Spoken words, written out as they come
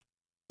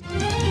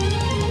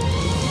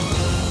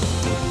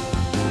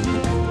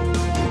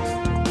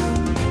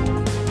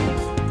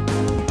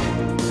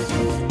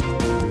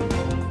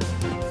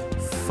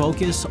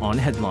Focus on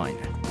Headline.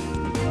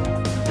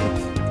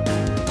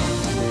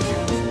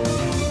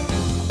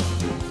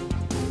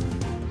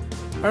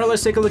 All right,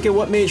 let's take a look at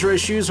what major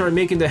issues are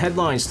making the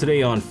headlines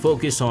today on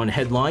Focus on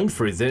Headline.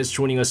 For this,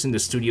 joining us in the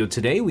studio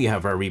today, we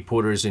have our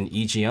reporters in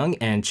Lee Ji-young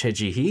and Che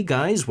Ji-hee.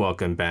 Guys,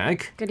 welcome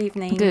back. Good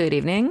evening. Good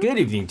evening. Good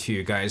evening to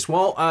you guys.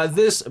 Well,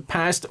 this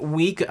past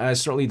week,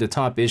 certainly the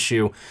top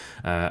issue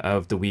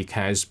of the week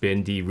has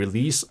been the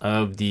release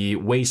of the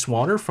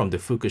wastewater from the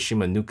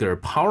Fukushima nuclear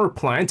power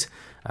plant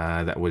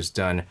that was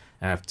done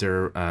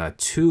after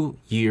 2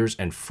 years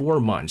and 4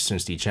 months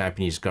since the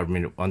Japanese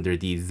government under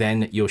the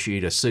then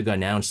Yoshihide Suga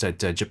announced that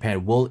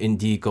Japan will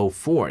indeed go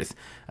forth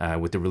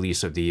with the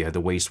release of the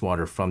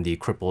wastewater from the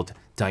crippled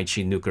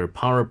Daiichi nuclear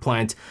power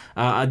plant.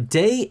 A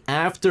day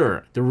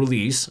after the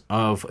release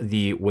of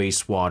the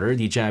wastewater,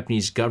 the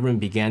Japanese government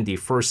began the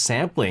first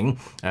sampling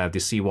of the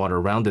seawater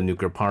around the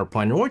nuclear power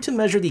plant in order to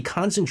measure the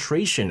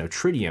concentration of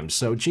tritium.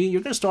 So, G,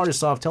 you're going to start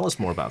us off. Tell us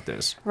more about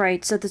this.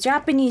 Right. So the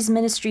Japanese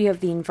Ministry of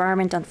the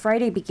Environment on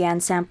Friday began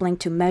sampling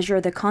to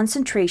measure the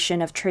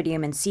concentration of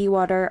tritium in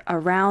seawater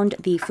around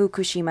the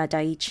Fukushima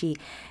Daiichi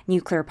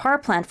nuclear power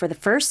plant for the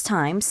first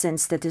time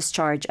since the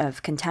discharge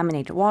of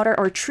contaminated water,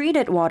 or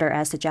treated water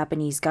as the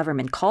Japanese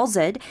government calls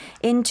it,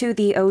 into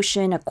the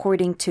ocean,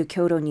 according to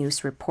Kyodo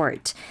News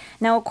report.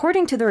 Now,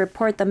 according to the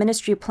report, the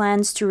ministry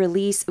plans to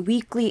release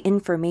weekly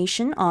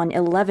information on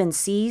 11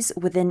 seas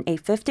within a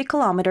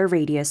 50-kilometer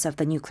radius of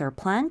the nuclear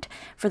plant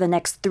for the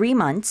next 3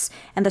 months,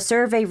 and the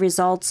survey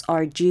results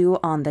are due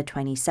on the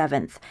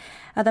 27th.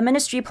 The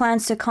ministry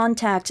plans to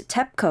contact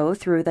TEPCO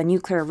through the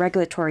Nuclear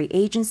Regulatory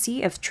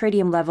Agency if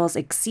tritium levels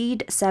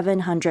exceed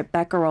 700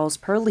 becquerels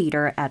per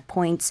liter at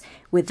points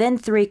within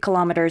 3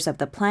 kilometers of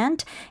the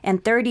plant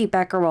and 30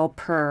 becquerel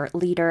per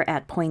liter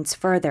at points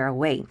further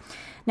away.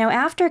 Now,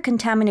 after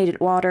contaminated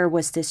water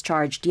was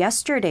discharged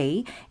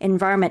yesterday,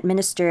 Environment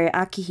Minister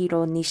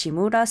Akihiro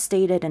Nishimura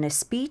stated in a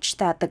speech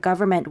that the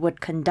government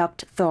would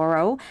conduct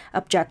thorough,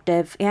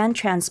 objective, and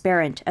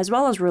transparent, as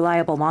well as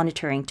reliable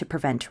monitoring to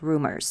prevent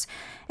rumors.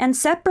 And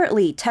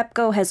separately,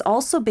 TEPCO has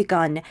also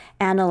begun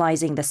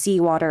analyzing the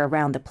seawater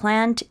around the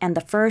plant, and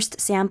the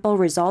first sample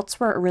results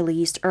were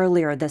released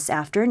earlier this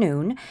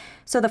afternoon.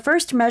 So the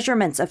first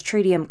measurements of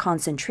tritium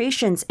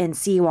concentrations in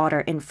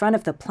seawater in front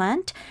of the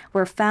plant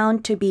were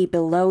found to be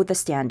below the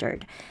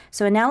standard.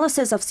 So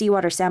analysis of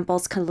seawater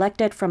samples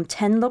collected from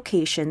 10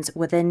 locations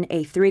within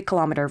a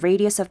 3-kilometer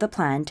radius of the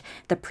plant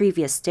the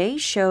previous day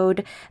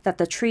showed that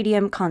the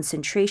tritium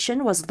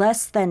concentration was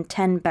less than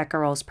 10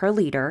 becquerels per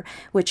liter,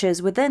 which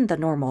is within the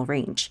normal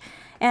range.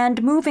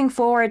 And moving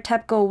forward,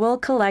 TEPCO will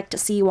collect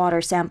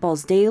seawater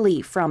samples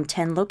daily from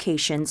 10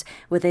 locations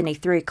within a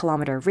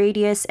 3-kilometer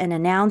radius and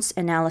announce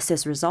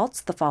analysis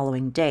results the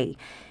following day.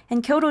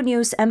 And Kyodo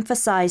News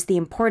emphasized the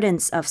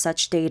importance of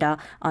such data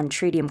on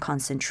tritium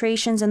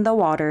concentrations in the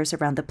waters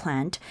around the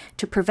plant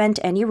to prevent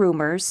any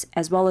rumors,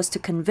 as well as to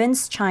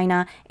convince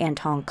China and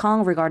Hong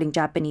Kong regarding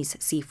Japanese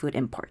seafood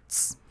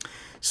imports.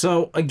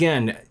 So,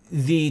 again,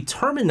 the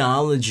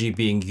terminology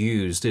being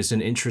used is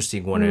an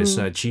interesting one. As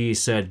Ji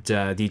said,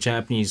 the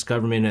Japanese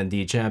government and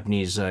the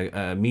Japanese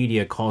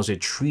media calls it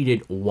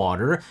treated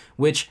water,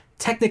 which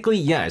technically,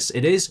 yes,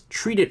 it is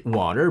treated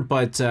water.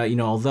 But,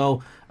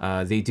 although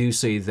they do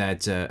say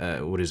that,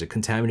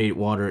 contaminated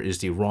water is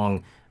the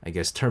wrong,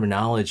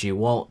 terminology.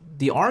 Well,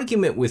 the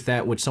argument with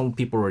that, what some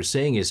people are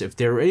saying, is if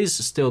there is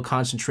still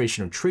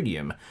concentration of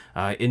tritium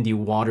in the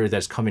water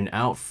that's coming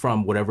out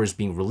from whatever is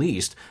being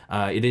released,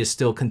 it is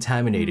still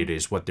contaminated,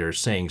 is what they're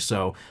saying.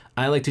 So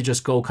I like to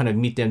just go kind of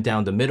meet them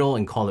down the middle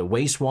and call it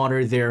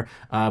wastewater there.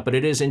 But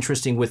it is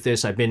interesting with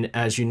this. I've been,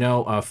 as you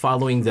know,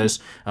 following this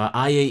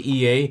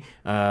IAEA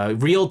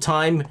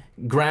real-time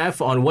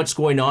graph on what's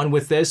going on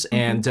with this.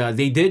 And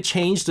they did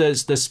change the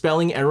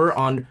spelling error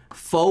on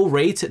flow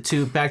rate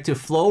back to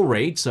flow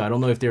rate. So I don't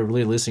know if they're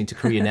really listening to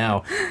Korea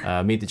now,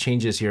 made the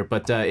changes here.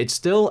 But it's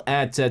still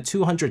at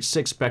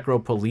 206 becquerel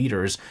per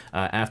liters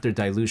after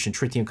dilution,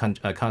 tritium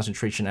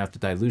concentration after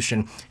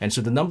dilution. And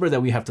so the number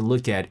that we have to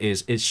look at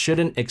is it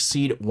shouldn't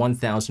exceed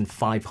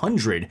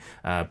 1,500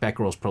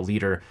 becquerels per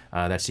liter.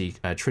 That's the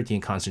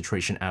tritium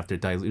concentration after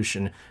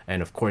dilution.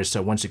 And of course,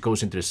 once it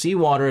goes into the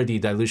seawater, the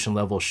dilution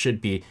level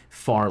should be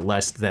far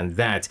less than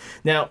that.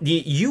 Now,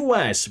 the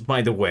U.S.,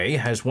 by the way,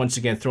 has once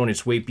again thrown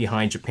its weight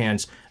behind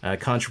Japan's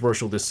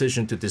controversial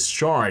decision to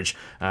discharge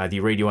the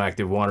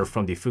radioactive water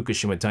from the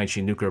Fukushima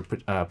Daiichi nuclear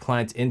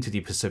plant into the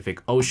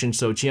Pacific Ocean.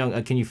 So,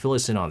 Ji-young, can you fill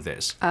us in on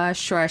this?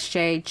 Sure,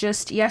 Shay.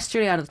 Just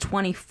yesterday on the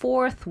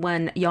 24th,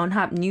 when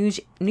Yonhap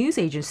News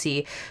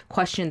Agency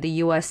questioned the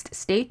U.S.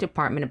 State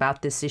Department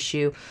about this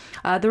issue,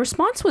 the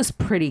response was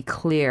pretty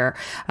clear.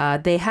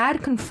 They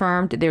had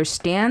confirmed their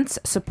stance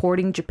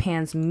supporting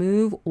Japan's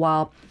move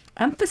while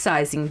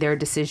emphasizing their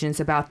decisions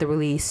about the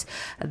release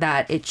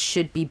that it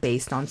should be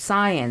based on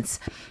science.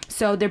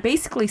 So they're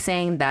basically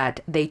saying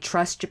that they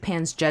trust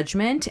Japan's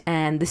judgment,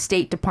 and the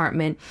State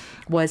Department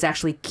was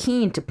actually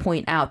keen to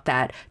point out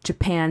that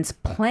Japan's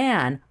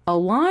plan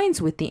aligns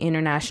with the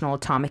International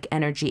Atomic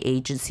Energy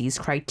Agency's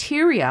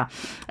criteria,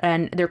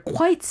 and they're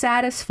quite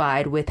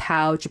satisfied with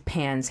how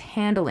Japan's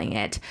handling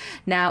it.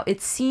 Now,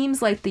 it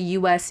seems like the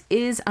U.S.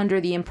 is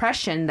under the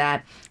impression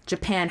that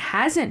Japan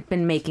hasn't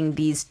been making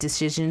these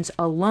decisions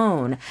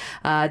alone.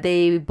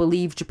 They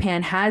believe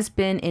Japan has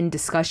been in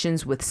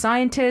discussions with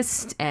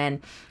scientists and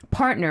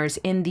partners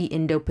in the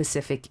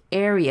Indo-Pacific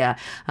area,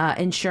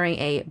 ensuring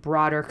a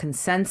broader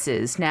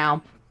consensus.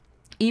 Now,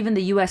 even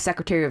the U.S.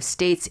 Secretary of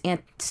State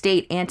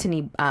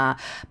Antony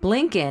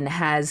Blinken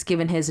has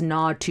given his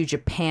nod to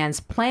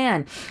Japan's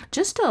plan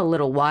just a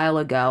little while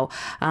ago.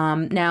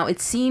 Now, it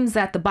seems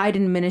that the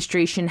Biden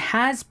administration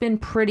has been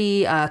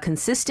pretty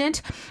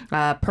consistent,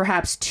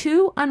 perhaps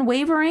too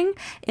unwavering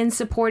in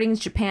supporting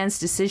Japan's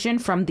decision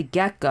from the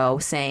get-go,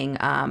 saying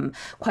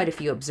quite a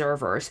few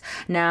observers.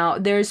 Now,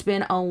 there's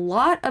been a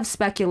lot of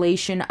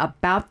speculation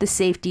about the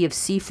safety of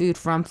seafood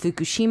from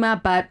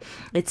Fukushima, but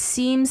it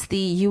seems the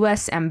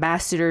U.S.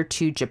 ambassador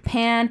to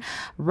Japan,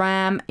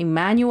 Rahm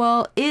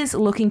Emanuel, is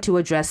looking to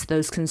address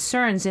those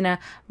concerns in a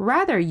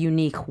rather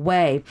unique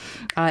way.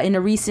 In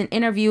a recent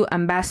interview,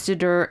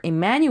 Ambassador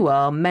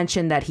Emanuel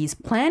mentioned that he's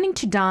planning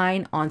to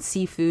dine on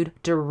seafood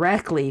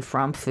directly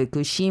from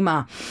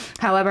Fukushima.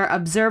 However,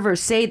 observers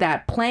say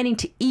that planning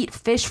to eat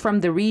fish from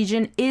the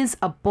region is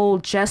a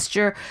bold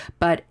gesture,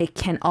 but it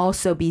can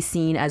also be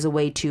seen as a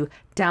way to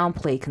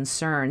downplay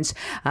concerns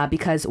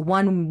because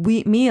one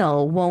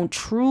meal won't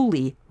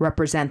truly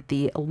represent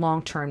the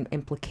long-term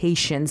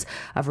implications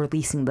of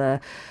releasing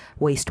the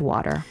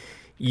wastewater.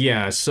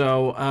 Yeah,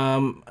 so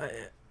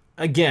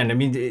again, I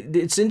mean,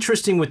 it's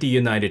interesting with the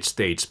United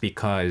States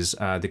because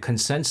the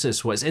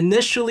consensus was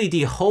initially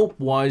the hope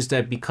was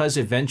that because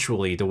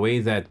eventually the way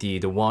that the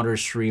water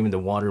stream and the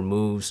water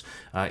moves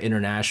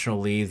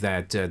internationally,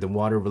 that the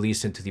water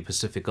released into the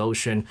Pacific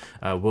Ocean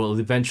will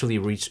eventually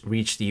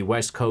reach the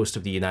west coast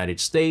of the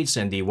United States.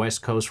 And the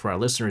west coast, for our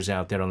listeners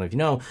out there, I don't know if you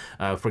know,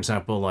 for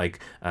example,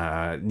 like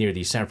near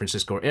the San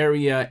Francisco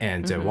area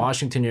and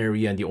Washington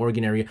area and the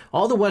Oregon area,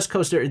 all the west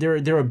coast,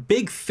 they're a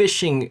big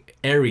fishing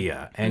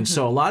area. And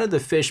so a lot of the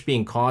fish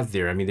being caught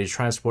there, I mean, they're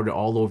transported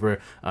all over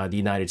the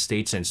United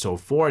States and so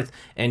forth.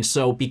 And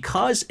so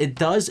because it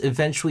does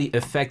eventually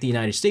affect the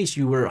United States,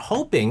 you were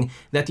hoping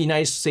that the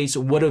United States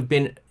would have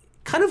been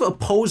kind of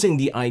opposing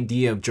the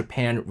idea of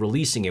Japan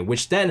releasing it,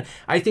 which then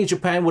I think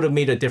Japan would have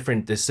made a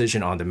different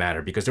decision on the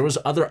matter because there was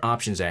other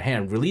options at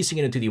hand. Releasing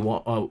it into the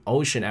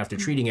ocean after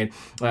treating it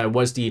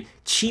was the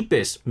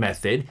cheapest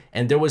method,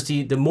 and there was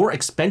the more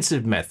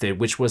expensive method,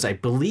 which was, I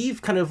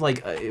believe, kind of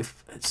like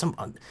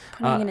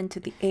putting it into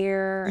the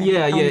air.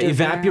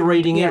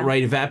 Evaporating it,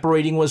 right?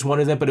 Evaporating was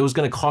one of them, but it was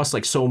going to cost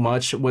like so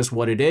much was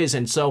what it is.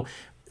 And so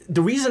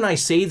the reason I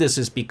say this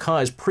is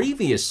because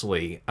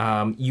previously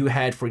you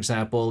had, for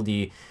example,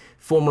 the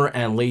former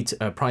and late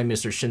Prime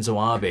Minister Shinzo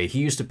Abe. He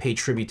used to pay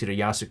tribute to the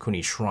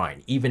Yasukuni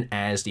Shrine, even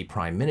as the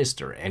Prime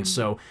Minister. And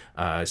so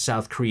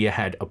South Korea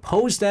had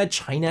opposed that,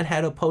 China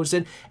had opposed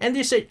it, and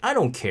they said, I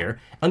don't care.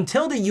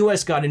 Until the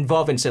U.S. got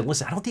involved and said,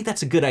 listen, I don't think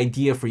that's a good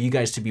idea for you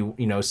guys to be,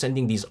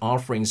 sending these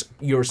offerings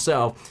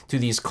yourself to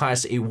these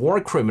Class A war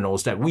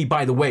criminals that we,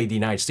 by the way, the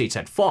United States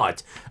had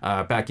fought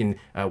back in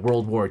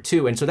World War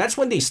II. And so that's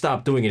when they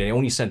stopped doing it. They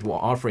only sent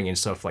offering and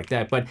stuff like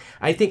that. But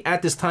I think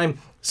at this time,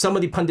 some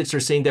of the pundits are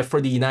saying that for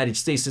the United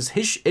States,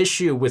 this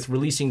issue with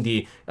releasing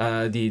the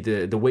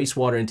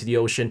wastewater into the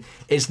ocean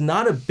is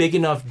not a big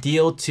enough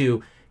deal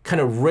to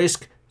kind of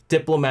risk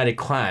diplomatic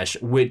clash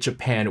with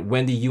Japan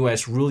when the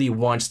U.S. really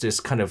wants this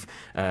kind of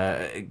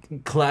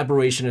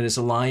collaboration and this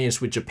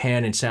alliance with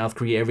Japan and South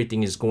Korea.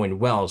 Everything is going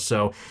well.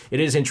 So it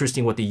is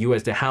interesting what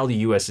how the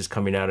U.S. is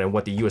coming out and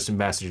what the U.S.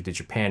 ambassador to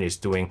Japan is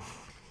doing,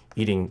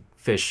 eating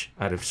fish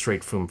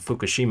straight from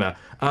Fukushima.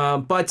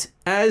 But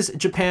as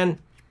Japan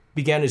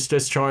began its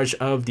discharge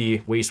of the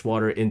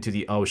wastewater into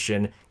the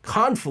ocean,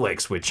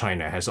 conflicts with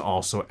China has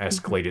also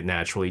escalated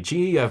naturally.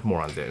 Gee, you have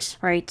more on this.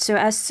 Right. So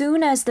as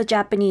soon as the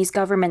Japanese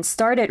government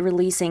started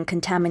releasing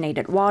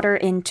contaminated water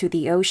into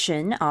the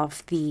ocean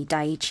of the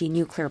Daiichi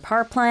nuclear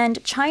power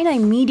plant, China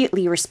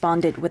immediately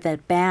responded with a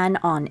ban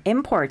on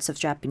imports of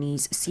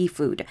Japanese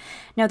seafood.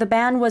 Now, the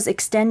ban was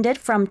extended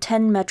from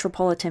 10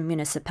 metropolitan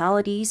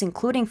municipalities,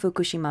 including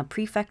Fukushima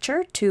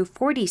Prefecture, to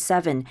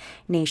 47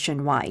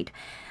 nationwide.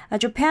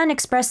 Japan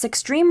expressed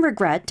extreme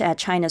regret at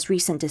China's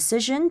recent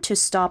decision to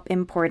stop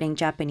importing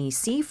Japanese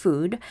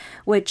seafood,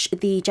 which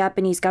the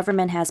Japanese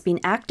government has been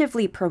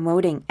actively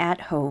promoting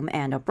at home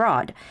and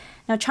abroad.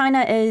 Now,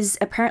 China is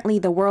apparently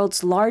the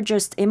world's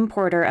largest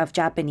importer of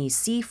Japanese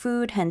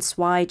seafood, hence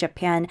why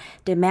Japan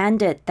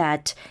demanded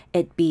that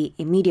it be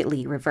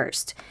immediately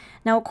reversed.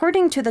 Now,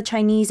 according to the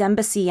Chinese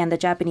embassy and the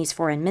Japanese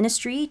Foreign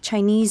Ministry,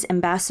 Chinese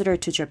ambassador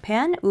to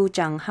Japan, Woo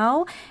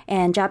Jang-hao,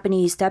 and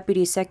Japanese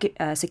Deputy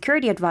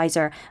Security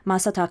Advisor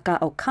Masataka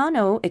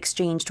Okano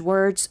exchanged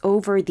words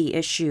over the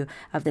issue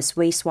of this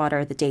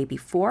wastewater the day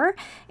before.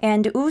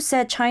 And Woo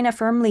said China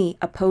firmly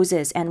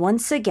opposes and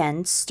once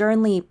again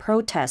sternly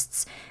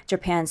protests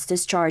Japan's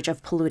discharge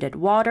of polluted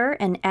water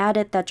and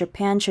added that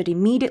Japan should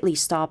immediately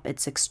stop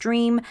its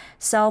extreme,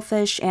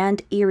 selfish,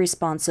 and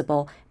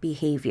irresponsible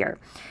behavior.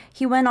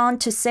 He went on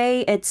to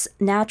say it's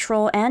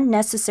natural and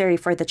necessary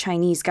for the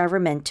Chinese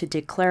government to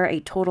declare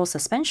a total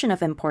suspension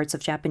of imports of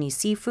Japanese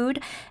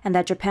seafood and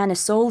that Japan is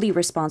solely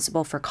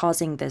responsible for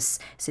causing this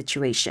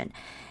situation.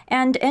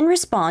 And in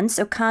response,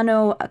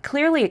 Okano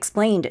clearly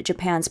explained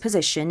Japan's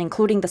position,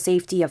 including the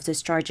safety of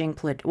discharging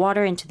polluted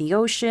water into the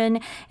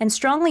ocean, and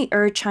strongly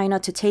urged China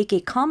to take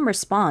a calm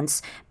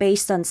response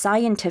based on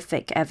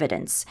scientific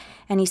evidence.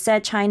 And he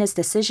said China's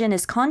decision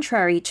is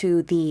contrary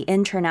to the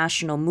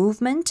international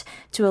movement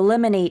to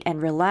eliminate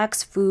and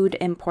relax food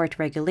import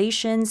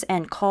regulations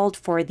and called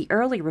for the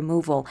early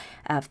removal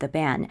of the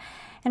ban.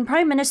 And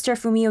Prime Minister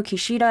Fumio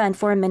Kishida and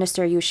Foreign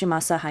Minister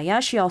Yoshimasa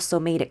Hayashi also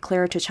made it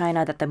clear to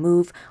China that the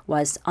move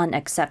was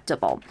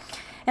unacceptable.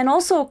 And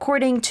also,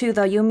 according to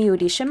the Yomiuri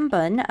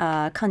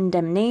Shimbun,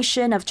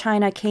 condemnation of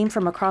China came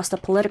from across the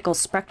political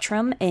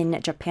spectrum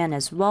in Japan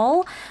as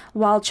well.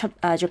 While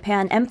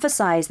Japan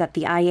emphasized that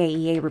the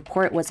IAEA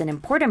report was an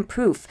important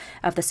proof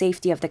of the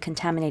safety of the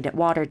contaminated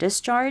water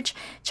discharge,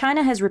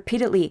 China has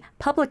repeatedly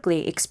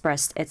publicly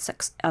expressed its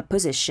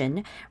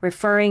position,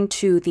 referring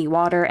to the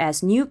water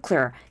as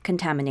nuclear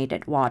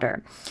contaminated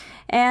water.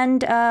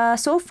 And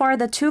so far,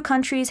 the two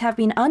countries have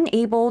been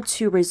unable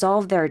to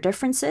resolve their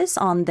differences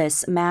on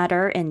this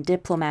matter in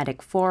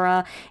diplomatic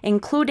fora,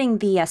 including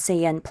the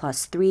ASEAN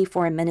 +3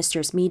 foreign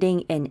ministers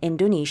meeting in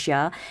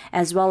Indonesia,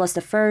 as well as the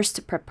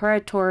first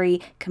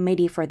preparatory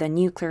committee for the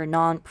Nuclear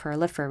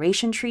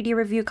Non-Proliferation Treaty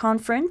Review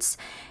Conference.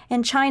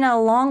 And China,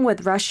 along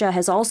with Russia,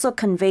 has also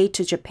conveyed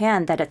to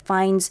Japan that it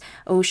finds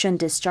ocean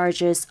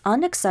discharges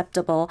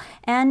unacceptable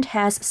and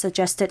has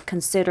suggested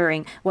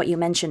considering what you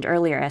mentioned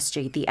earlier,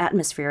 SJ, the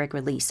atmospheric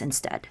release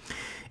instead.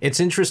 It's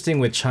interesting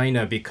with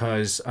China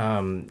because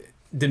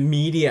the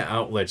media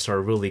outlets are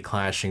really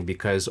clashing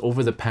because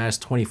over the past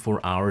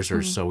 24 hours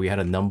or so, we had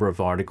a number of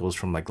articles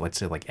from let's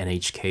say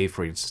NHK,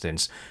 for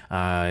instance,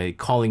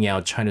 calling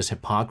out China's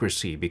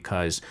hypocrisy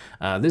because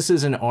this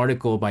is an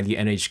article by the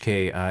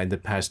NHK in the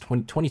past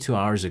 22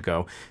 hours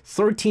ago.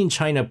 13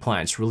 China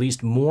plants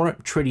released more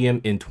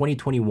tritium in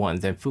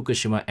 2021 than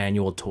Fukushima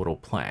annual total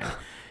plan.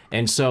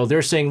 And so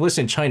they're saying,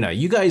 listen, China,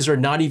 you guys are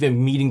not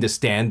even meeting the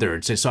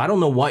standards. And so I don't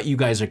know what you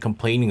guys are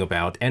complaining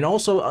about. And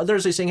also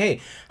others are saying,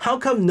 hey, how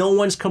come no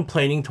one's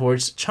complaining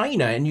towards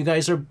China? And you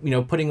guys are,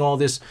 putting all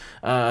this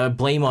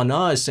blame on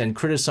us and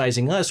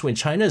criticizing us when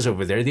China's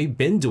over there. They've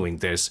been doing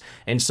this.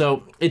 And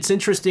so it's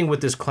interesting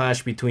with this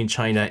clash between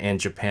China and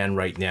Japan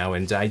right now.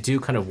 And I do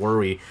kind of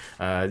worry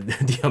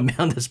the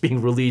amount that's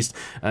being released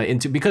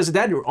because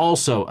that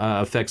also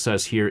affects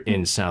us here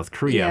in South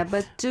Korea. Yeah,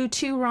 but do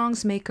two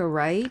wrongs make a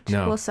right?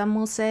 No. Well, some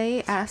will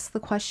say, ask the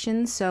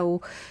question.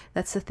 So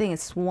that's the thing.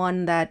 It's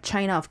one that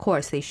China, of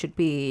course, they should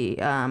be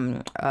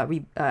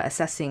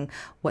assessing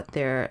what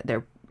their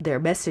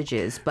message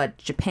is. But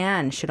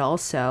Japan should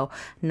also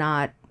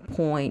not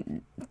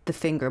point the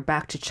finger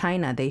back to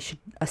China. They should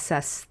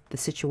assess the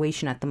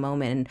situation at the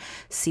moment and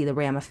see the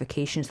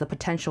ramifications, the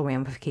potential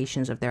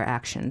ramifications of their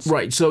actions.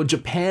 Right. So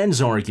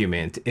Japan's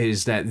argument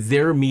is that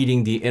they're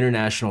meeting the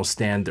international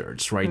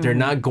standards, right? Mm-hmm. They're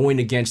not going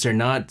against, they're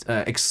not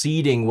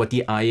exceeding what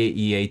the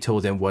IAEA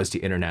told them was the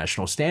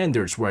international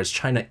standards, whereas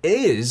China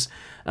is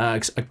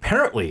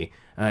apparently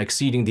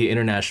exceeding the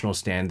international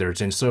standards.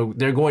 And so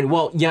they're going,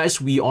 well, yes,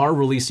 we are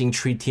releasing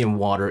tritium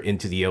water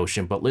into the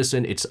ocean, but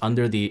listen, it's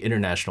under the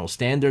international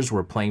standards.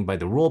 We're playing by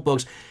the rule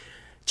books.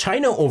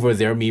 China over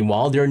there,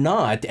 meanwhile, they're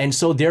not. And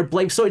so they're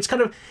blamed. So it's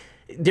kind of,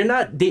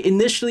 they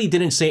initially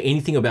didn't say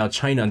anything about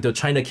China until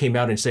China came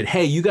out and said,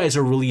 hey, you guys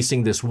are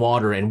releasing this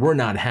water and we're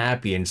not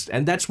happy. And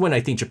that's when I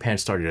think Japan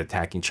started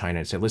attacking China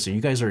and said, listen,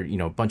 you guys are,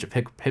 a bunch of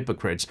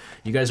hypocrites.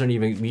 You guys aren't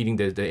even meeting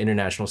the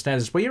international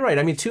standards. But you're right.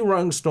 I mean, two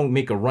wrongs don't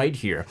make a right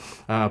here.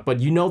 But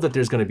you know that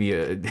there's going to be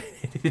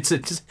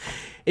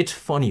it's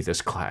funny,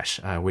 this clash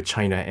with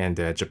China and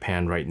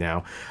Japan right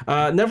now.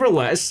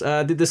 Nevertheless,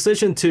 the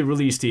decision to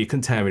release the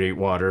contaminated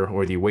water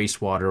or the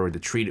wastewater or the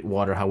treated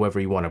water, however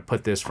you want to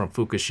put this, from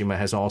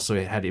Fukushima has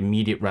also had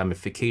immediate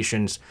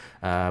ramifications,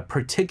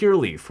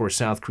 particularly for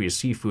South Korea's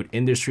seafood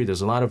industry.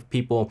 There's a lot of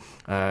people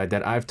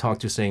that I've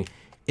talked to saying,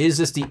 is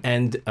this the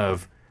end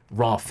of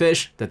raw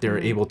fish that they're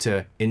able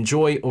to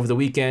enjoy over the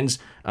weekends?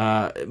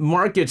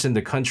 Markets in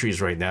the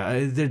countries right now,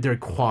 they're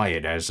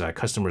quiet as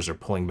customers are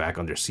pulling back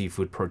on their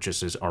seafood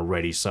purchases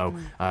already. So,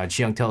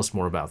 Jiyoung, tell us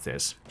more about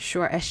this.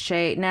 Sure,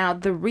 SJ. Now,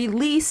 the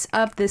release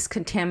of this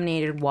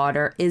contaminated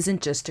water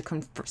isn't just a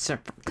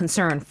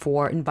concern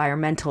for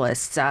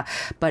environmentalists,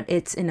 but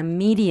it's an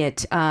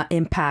immediate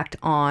impact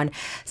on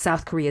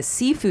South Korea's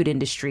seafood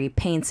industry,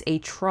 paints a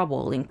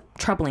troubling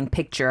troubling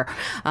picture.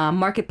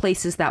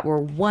 Marketplaces that were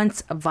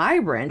once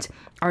vibrant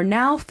are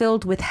now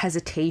filled with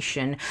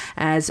hesitation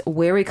as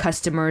wary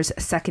customers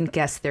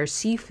second-guess their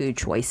seafood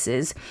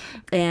choices.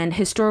 And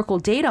historical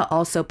data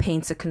also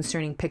paints a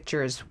concerning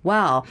picture as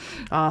well.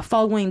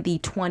 Following the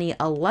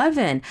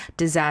 2011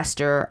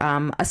 disaster,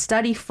 a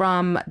study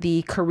from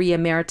the Korea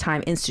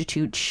Maritime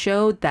Institute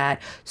showed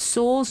that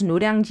Seoul's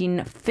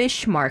Noryangjin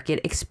fish market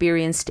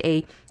experienced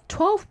a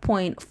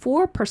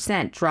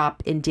 12.4%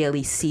 drop in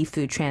daily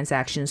seafood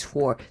transactions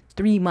for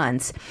 3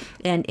 months.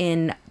 And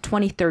in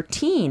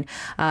 2013,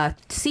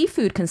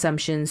 seafood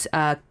consumptions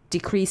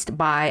decreased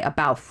by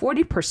about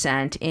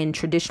 40% in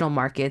traditional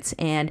markets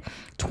and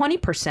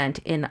 20%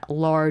 in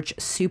large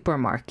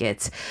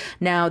supermarkets.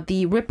 Now,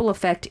 the ripple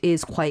effect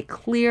is quite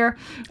clear.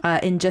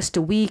 In just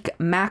a week,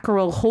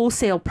 mackerel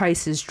wholesale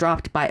prices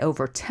dropped by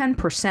over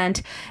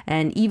 10%,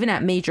 and even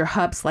at major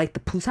hubs like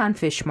the Busan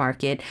fish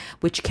market,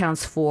 which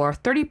accounts for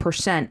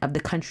 30% of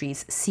the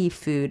country's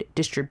seafood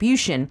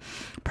distribution,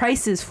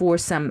 prices for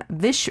some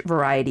fish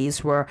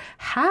varieties were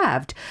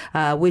halved,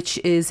 which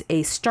is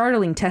a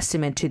startling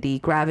testament to the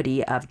gravity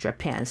of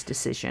Japan's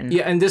decision.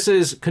 Yeah, and this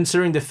is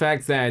considering the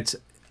fact that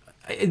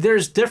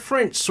there's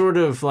different sort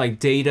of like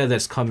data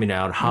that's coming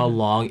out, how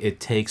long it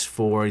takes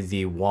for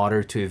the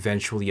water to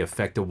eventually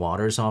affect the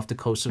waters off the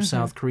coast of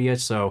South Korea.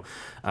 So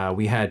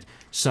we had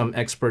some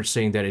experts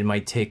saying that it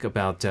might take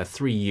about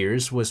 3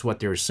 years was what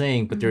they're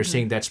saying, but they're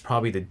saying that's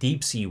probably the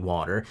deep sea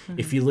water.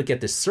 If you look at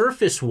the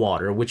surface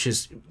water, which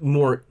is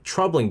more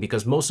troubling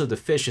because most of the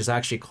fish is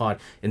actually caught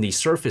in the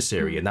surface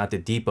area, not the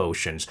deep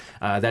oceans.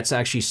 That's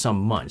actually some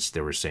months,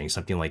 they were saying,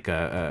 something like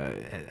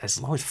as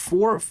long as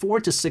 4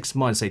 to 6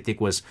 months, I think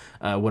was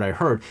what I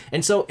heard.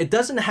 And so it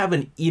doesn't have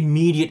an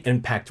immediate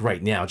impact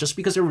right now. Just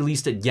because they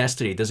released it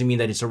yesterday doesn't mean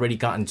that it's already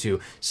gotten to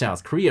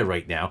South Korea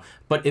right now,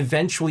 but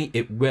eventually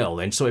it will.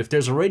 And so if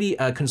there's already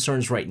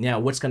concerns right now,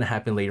 what's going to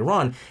happen later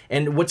on?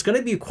 And what's going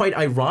to be quite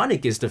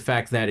ironic is the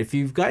fact that if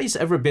you guys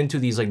ever been to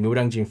these like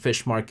Noryangjin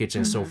fish markets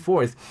and so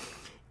forth,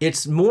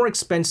 it's more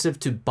expensive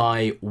to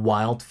buy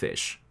wild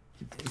fish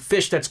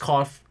that's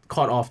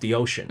caught off the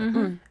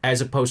ocean,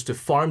 as opposed to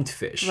farmed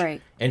fish.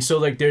 Right. And so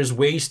like there's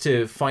ways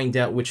to find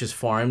out which is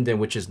farmed and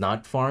which is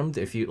not farmed.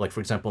 If you like, for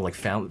example, like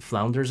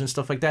flounders and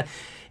stuff like that,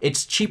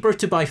 it's cheaper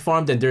to buy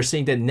farmed, and they're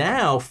saying that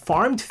now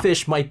farmed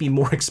fish might be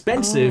more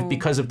expensive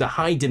because of the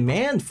high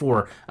demand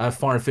for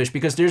farmed fish,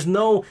 because there's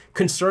no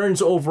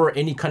concerns over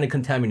any kind of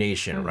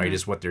contamination, right,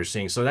 is what they're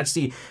saying. So that's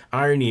the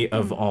irony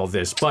of all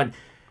this. But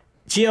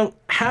Jiyoung,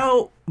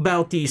 how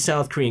about the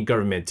South Korean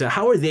government?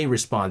 How are they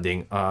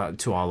responding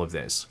to all of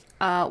this?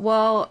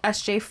 Well,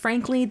 SJ,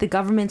 frankly, the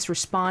government's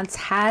response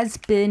has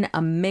been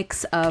a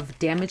mix of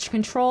damage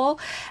control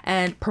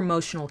and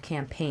promotional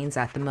campaigns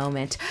at the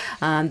moment.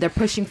 They're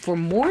pushing for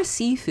more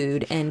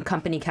seafood in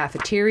company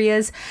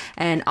cafeterias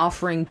and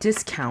offering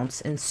discounts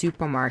in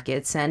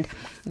supermarkets. And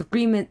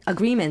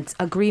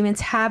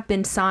agreements have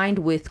been signed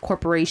with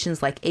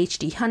corporations like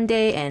HD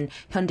Hyundai and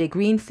Hyundai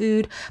Green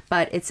Food,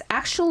 but it's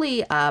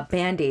actually a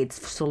Band-Aid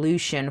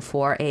solution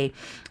for a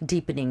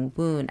deepening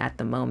wound at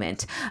the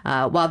moment.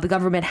 While the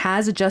government has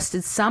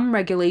adjusted some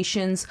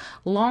regulations,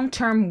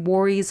 long-term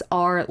worries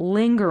are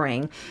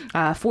lingering.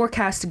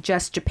 Forecasts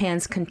suggest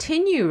Japan's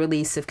continued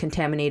release of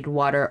contaminated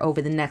water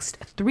over the next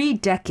 3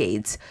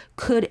 decades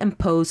could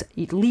impose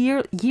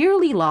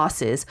yearly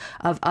losses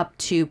of up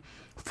to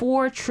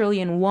 4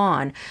 trillion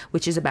won,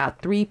 which is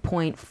about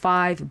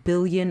 3.5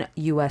 billion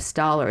US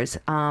dollars.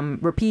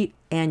 Repeat,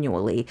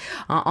 annually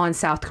on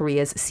South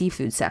Korea's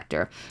seafood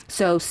sector.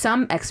 So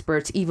some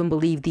experts even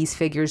believe these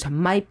figures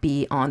might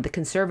be on the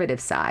conservative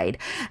side.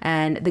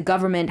 And the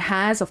government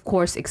has, of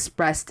course,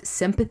 expressed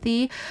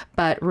sympathy,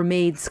 but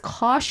remains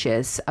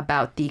cautious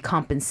about the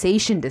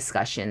compensation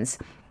discussions.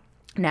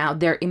 Now,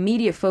 their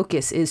immediate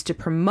focus is to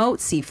promote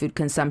seafood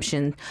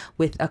consumption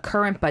with a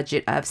current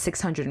budget of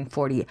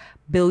 640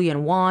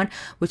 billion won,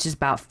 which is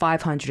about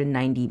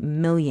 590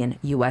 million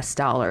US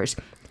dollars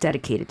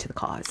dedicated to the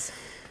cause.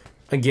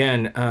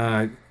 Again,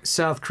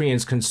 South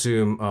Koreans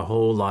consume a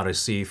whole lot of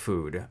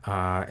seafood.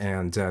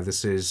 And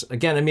this is,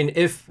 again, I mean,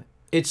 if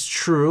it's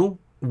true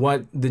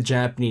what the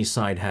Japanese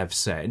side have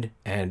said,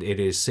 and it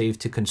is safe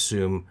to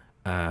consume,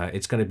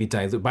 it's going to be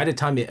diluted. By the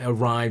time it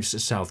arrives to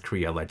South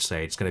Korea, let's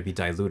say, it's going to be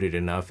diluted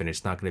enough, and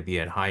it's not going to be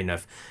at high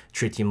enough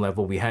tritium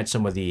level. We had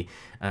some of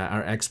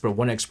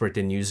one expert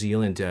in New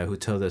Zealand who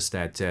told us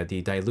that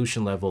the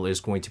dilution level is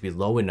going to be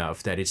low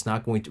enough that it's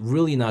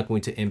really not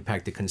going to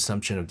impact the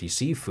consumption of the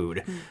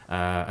seafood,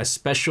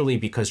 especially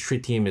because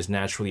tritium is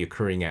naturally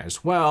occurring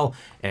as well,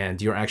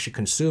 and you're actually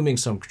consuming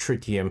some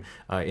tritium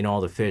in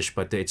all the fish.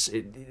 But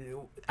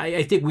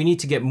I think we need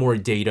to get more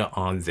data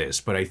on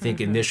this, but I think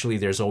initially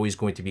there's always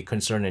going to be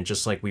concern. And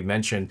just like we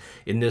mentioned,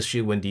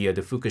 initially when the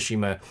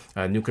Fukushima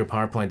nuclear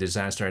power plant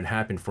disaster had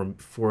happened,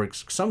 for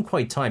some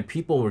quite time,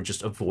 people were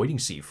just avoiding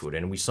seafood.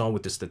 And we saw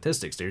with the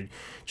statistics, they're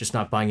just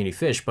not buying any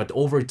fish. But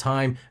over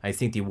time, I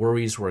think the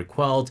worries were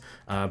quelled.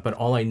 But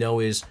all I know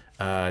is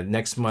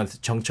next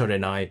month, Jeongcheol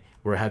and I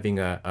were having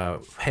a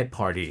head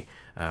party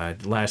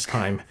last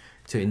time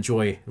to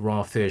enjoy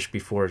raw fish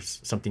before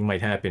something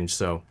might happen.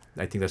 So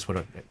I think that's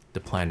what the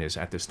plan is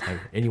at this time.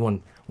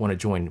 Anyone want to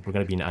join? We're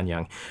going to be in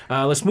Anyang.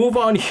 Let's move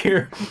on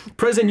here.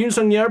 President Yoon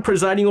Suk Yeol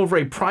presiding over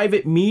a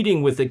private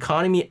meeting with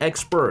economy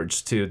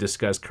experts to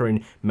discuss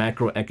current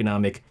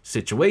macroeconomic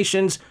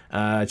situations.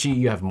 Ji,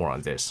 you have more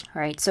on this.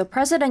 All right. So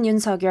President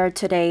Yoon Suk Yeol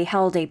today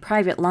held a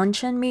private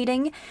luncheon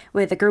meeting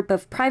with a group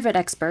of private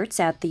experts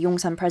at the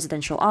Yongsan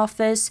Presidential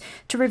Office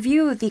to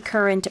review the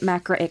current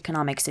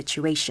macroeconomic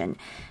situation.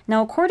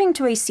 Now, according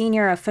to a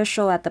senior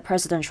official at the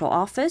presidential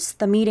office,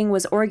 the meeting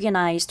was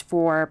organized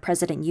for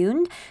President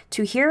Yoon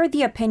to hear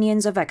the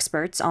opinions of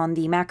experts on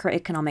the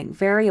macroeconomic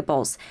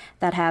variables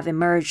that have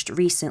emerged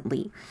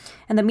recently.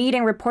 And the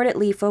meeting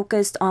reportedly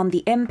focused on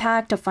the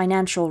impact of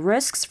financial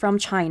risks from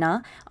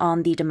China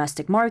on the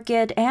domestic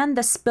market and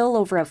the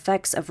spillover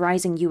effects of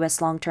rising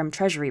U.S. long-term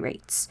treasury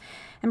rates.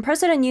 And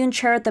President Yoon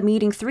chaired the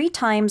meeting 3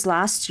 times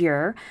last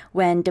year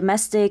when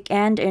domestic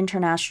and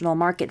international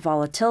market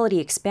volatility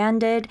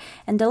expanded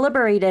and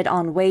deliberated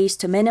on ways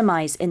to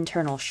minimize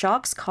internal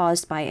shocks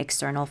caused by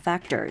external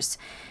factors.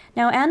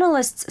 Now,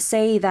 analysts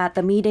say that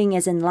the meeting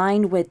is in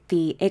line with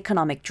the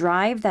economic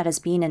drive that has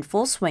been in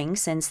full swing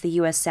since the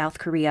U.S.-South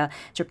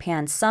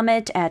Korea-Japan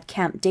summit at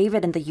Camp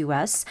David in the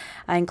U.S.,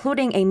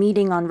 including a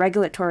meeting on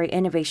regulatory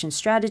innovation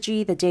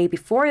strategy the day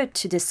before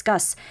to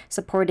discuss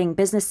supporting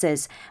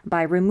businesses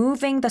by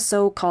removing the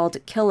so-called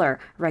killer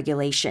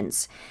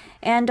regulations.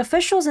 And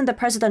officials in the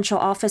presidential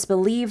office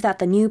believe that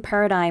the new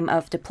paradigm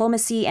of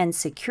diplomacy and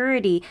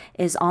security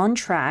is on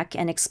track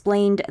and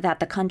explained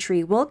that the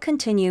country will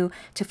continue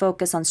to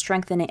focus on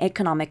strengthening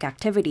economic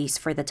activities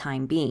for the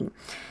time being.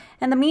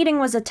 And the meeting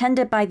was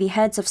attended by the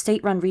heads of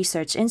state-run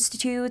research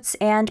institutes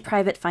and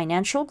private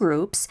financial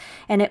groups,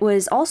 and it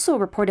was also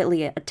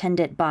reportedly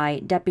attended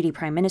by Deputy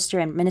Prime Minister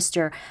and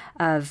Minister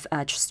of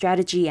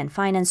Strategy and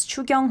Finance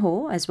Chu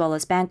Kyung-ho, as well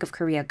as Bank of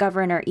Korea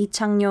Governor Lee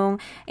Chang-yong,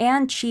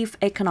 and Chief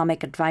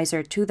Economic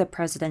Advisor to the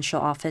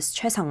Presidential Office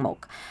Choi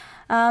Sang-mok.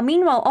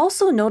 Meanwhile,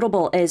 also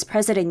notable is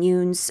President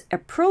Yoon's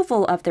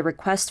approval of the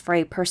request for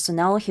a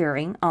personnel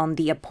hearing on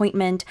the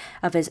appointment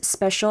of his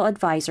special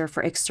advisor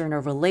for external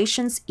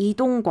relations, Lee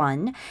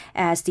Dong-kwan,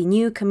 as the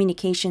new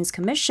Communications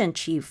Commission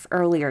chief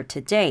earlier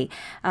today.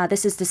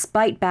 This is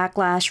despite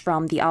backlash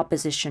from the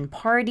opposition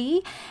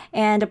party,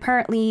 and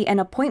apparently an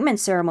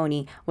appointment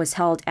ceremony was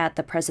held at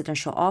the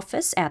presidential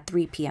office at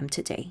 3 p.m.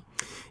 today.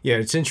 Yeah,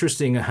 it's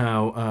interesting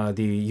how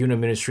the Yoon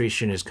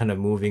administration is kind of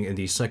moving in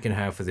the second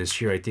half of this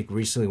year. I think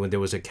recently when there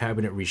was a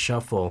cabinet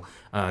reshuffle,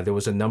 there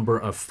was a number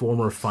of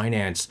former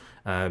finance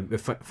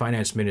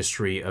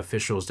ministry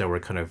officials that were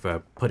kind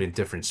of put in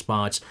different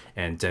spots,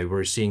 and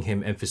we're seeing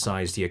him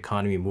emphasize the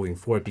economy moving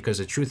forward, because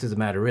the truth of the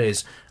matter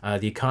is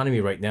the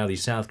economy right now, the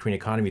South Korean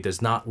economy,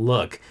 does not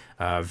look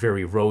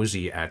very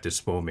rosy at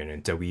this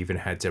moment. And we even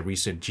had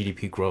recent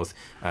GDP growth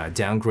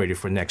downgraded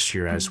for next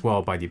year as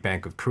well by the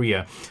Bank of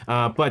Korea.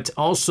 But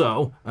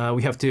also,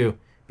 we have to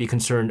be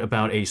concerned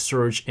about a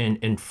surge in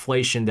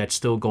inflation that's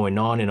still going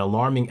on. An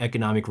alarming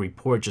economic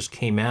report just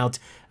came out,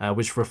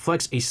 which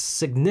reflects a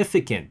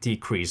significant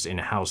decrease in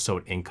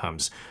household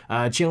incomes.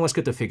 Jian, let's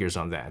get the figures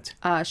on that.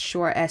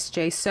 Sure,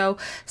 SJ. So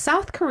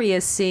South Korea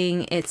is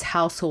seeing its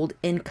household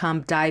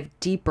income dive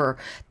deeper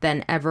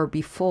than ever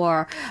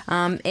before.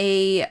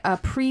 A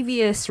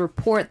previous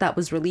report that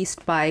was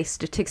released by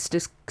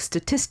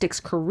Statistics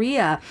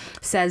Korea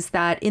says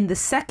that in the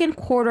second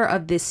quarter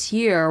of this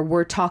year,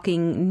 we're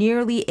talking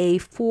nearly a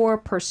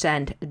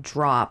 4%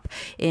 drop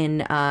in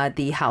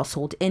the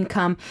household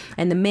income.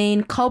 And the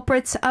main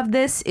culprits of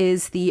this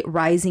is the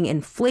rising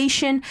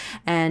inflation.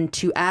 And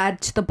to add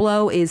to the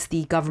blow is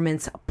the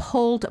government's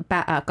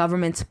pullback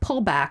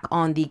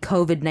on the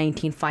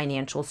COVID-19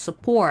 financial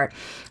support.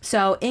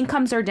 So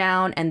incomes are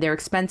down and their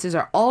expenses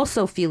are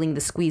also feeling the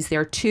squeeze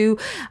there too.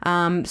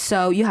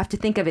 So you have to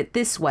think of it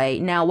this way.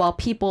 Now, while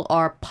people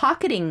are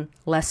pocketing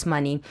less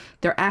money,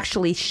 they're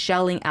actually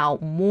shelling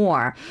out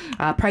more.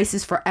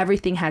 Prices for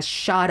everything has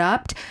shot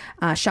up,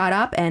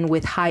 and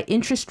with high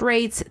interest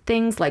rates,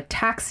 things like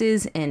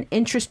taxes and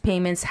interest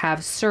payments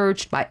have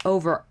surged by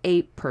over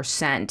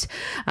 8%.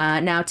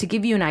 Now, to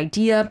give you an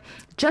idea,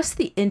 just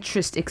the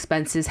interest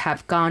expenses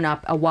have gone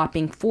up a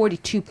whopping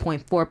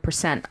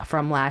 42.4%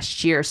 from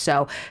last year.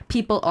 So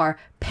people are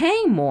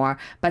paying more,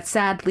 but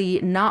sadly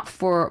not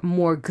for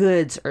more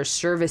goods or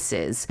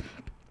services.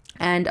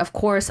 And of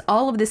course,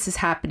 all of this is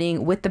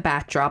happening with the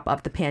backdrop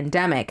of the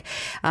pandemic.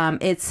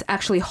 It's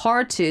actually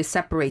hard to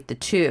separate the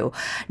two.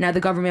 Now,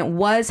 the government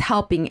was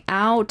helping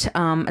out,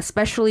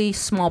 especially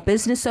small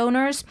business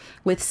owners,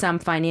 with some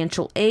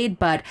financial aid,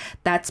 but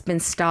that's been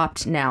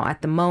stopped now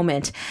at the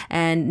moment.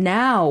 And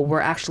now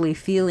we're actually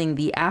feeling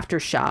the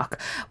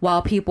aftershock.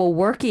 While people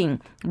working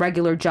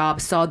regular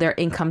jobs saw their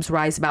incomes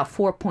rise about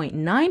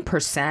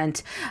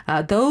 4.9%,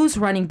 those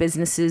running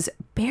businesses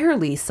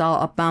barely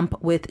saw a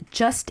bump with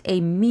just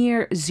a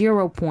mere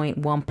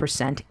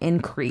 0.1%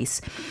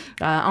 increase.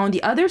 On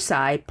the other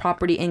side,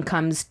 property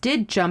incomes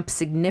did jump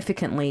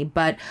significantly,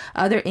 but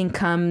other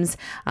incomes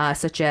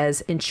such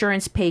as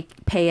insurance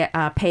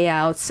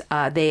payouts,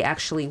 they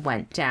actually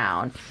went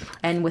down.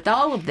 And with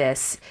all of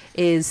this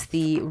is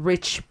the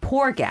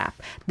rich-poor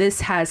gap.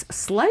 This has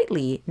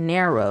slightly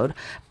narrowed,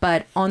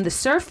 but on the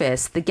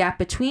surface, the gap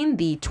between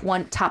the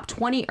top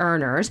 20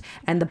 earners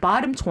and the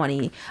bottom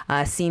 20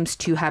 seems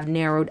to have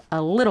narrowed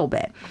a little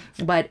bit.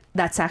 But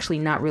that's actually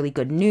not really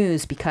good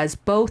news because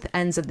both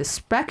ends of the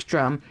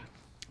spectrum,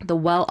 the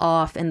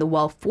well-off and the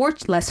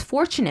less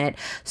fortunate,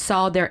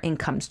 saw their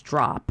incomes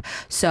drop.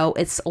 So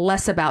it's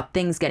less about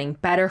things getting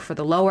better for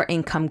the lower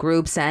income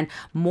groups and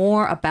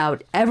more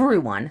about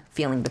everyone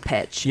feeling the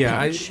pinch.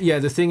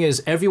 The thing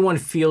is, everyone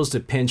feels the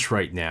pinch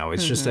right now.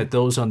 It's just that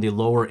those on the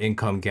lower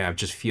income gap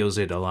just feels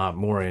it a lot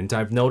more. And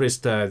I've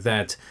noticed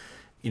that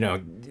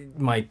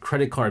my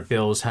credit card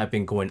bills have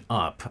been going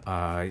up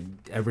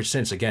ever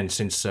since.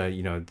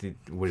 The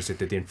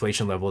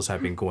inflation levels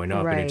have been going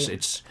up, right. And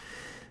it's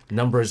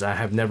numbers I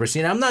have never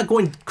seen. I'm not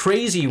going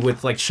crazy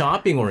with like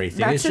shopping or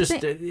anything.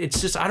 It's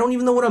just I don't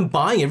even know what I'm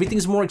buying.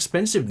 Everything's more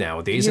expensive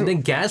nowadays, and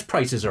then gas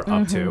prices are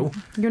up too.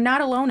 You're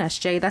not alone,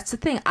 SJ. That's the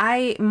thing.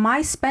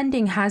 My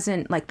spending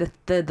hasn't, like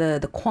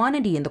the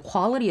quantity and the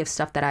quality of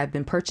stuff that I've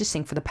been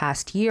purchasing for the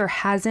past year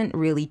hasn't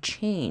really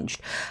changed.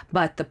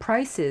 But the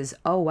prices,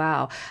 oh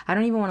wow. I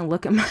don't even want to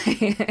look at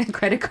my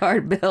credit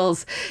card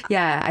bills.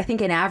 Yeah, I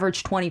think an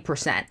average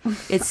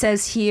 20%. It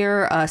says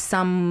here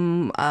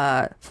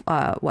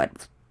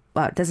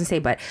it doesn't say,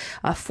 but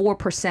a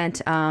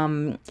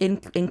 4%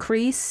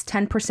 increase,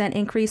 10%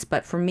 increase.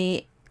 But for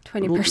me,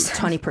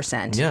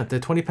 20%. Yeah, the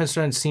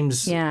 20%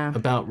 seems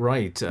about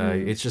right.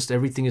 It's just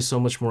everything is so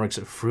much more.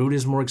 Fruit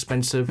is more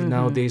expensive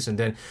nowadays, and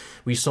then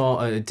we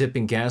saw a dip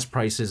in gas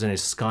prices, and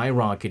it's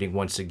skyrocketing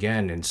once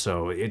again. And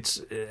so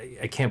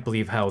I can't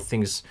believe how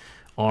things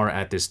are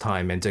at this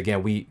time. And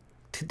again, we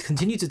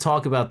continue to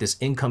talk about this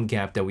income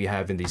gap that we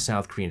have in the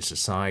South Korean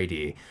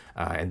society,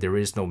 and there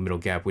is no middle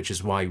gap, which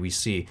is why we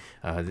see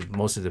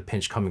most of the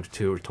pinch coming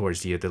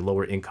towards the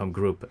lower income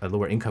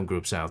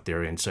groups out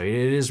there. And so it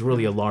is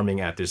really alarming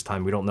at this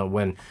time. We don't know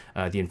when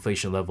the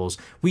inflation levels.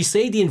 We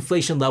say the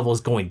inflation level is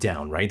going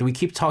down, right? We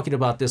keep talking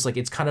about this like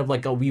it's kind of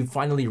like we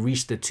finally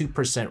reached the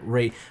 2%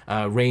 rate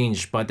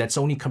range, but that's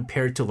only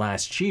compared to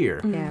last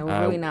year. Yeah, we're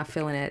really not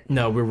feeling it.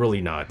 No, we're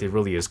really not. It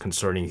really is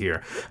concerning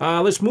here.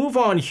 Let's move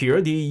on here.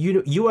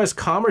 The U.S.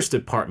 Commerce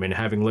Department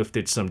having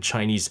lifted some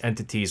Chinese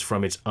entities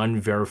from its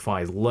unverified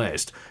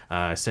list,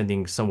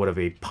 sending somewhat of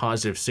a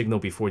positive signal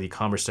before the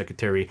Commerce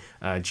Secretary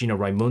Gina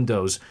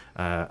Raimondo's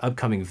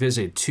upcoming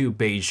visit to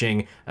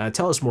Beijing.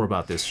 Tell us more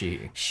about this,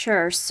 Ji.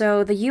 Sure.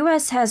 So the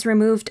U.S. has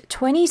removed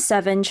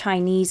 27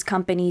 Chinese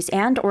companies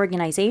and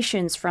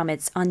organizations from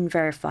its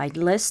unverified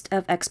list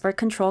of export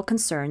control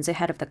concerns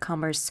ahead of the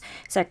Commerce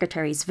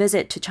Secretary's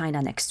visit to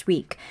China next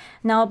week.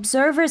 Now,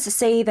 observers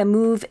say the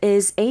move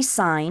is a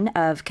sign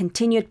of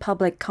continued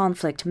public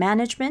conflict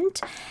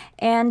management,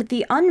 and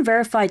the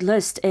unverified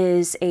list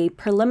is a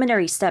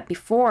preliminary step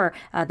before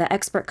the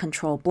export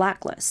control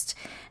blacklist.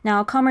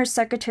 Now, Commerce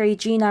Secretary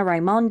Gina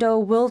Raimondo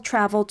will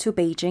travel to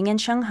Beijing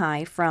and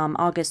Shanghai from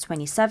August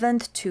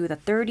 27th to the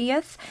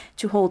 30th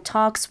to hold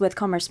talks with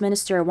Commerce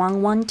Minister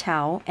Wang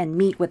Wentao and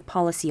meet with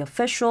policy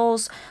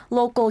officials,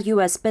 local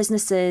U.S.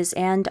 businesses,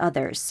 and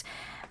others.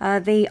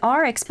 They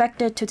are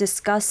expected to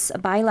discuss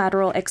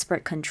bilateral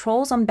export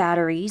controls on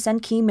batteries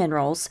and key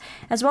minerals,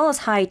 as well as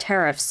high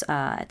tariffs,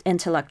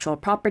 intellectual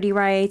property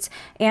rights,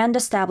 and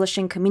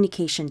establishing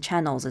communication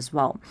channels as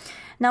well.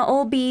 Now, it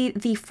will be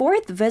the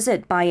fourth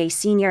visit by a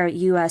senior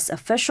U.S.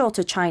 official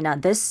to China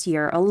this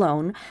year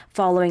alone,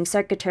 following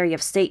Secretary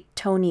of State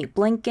Tony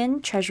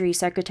Blinken, Treasury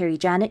Secretary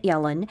Janet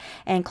Yellen,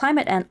 and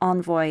Climate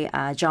Envoy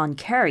John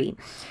Kerry.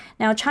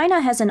 Now, China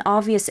has an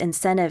obvious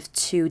incentive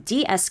to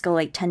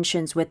de-escalate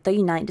tensions with the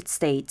United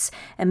States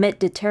amid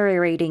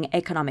deteriorating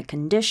economic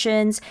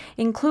conditions,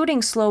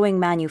 including slowing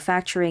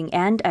manufacturing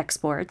and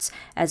exports,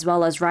 as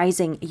well as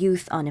rising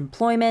youth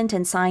unemployment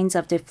and signs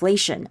of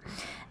deflation.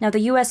 Now, the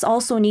U.S.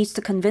 also needs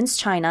to convince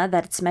China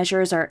that its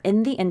measures are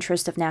in the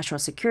interest of national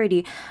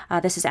security.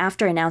 This is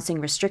after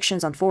announcing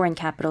restrictions on foreign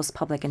capital's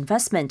public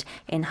investment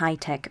in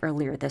high-tech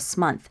earlier this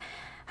month.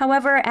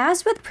 However,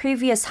 as with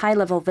previous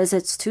high-level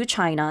visits to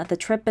China, the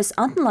trip is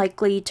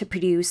unlikely to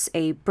produce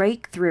a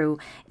breakthrough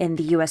in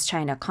the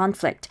U.S.-China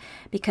conflict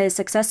because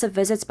successive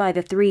visits by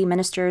the three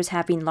ministers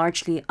have been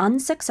largely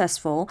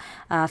unsuccessful,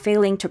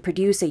 failing to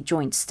produce a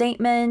joint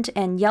statement,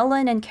 and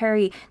Yellen and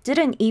Kerry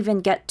didn't even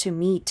get to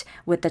meet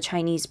with the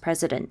Chinese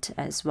president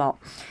as well.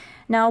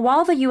 Now,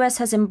 while the U.S.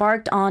 has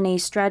embarked on a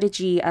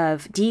strategy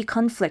of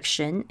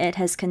deconfliction, it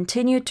has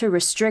continued to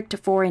restrict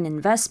foreign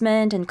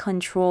investment and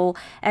control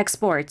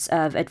exports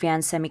of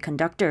advanced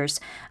semiconductors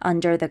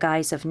under the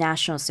guise of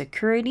national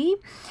security.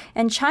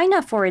 And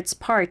China, for its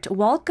part,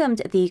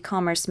 welcomed the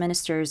Commerce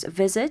Minister's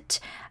visit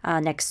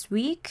next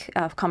week,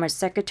 Commerce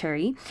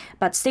Secretary,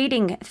 but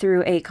stating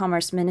through a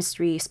Commerce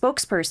Ministry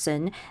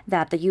spokesperson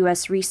that the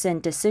U.S.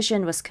 recent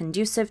decision was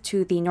conducive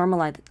to the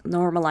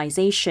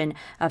normalization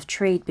of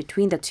trade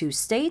between the two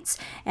states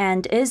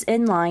and is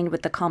in line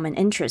with the common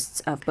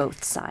interests of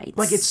both sides.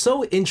 Like, it's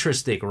so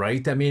interesting,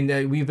 right? I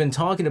mean, we've been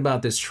talking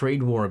about this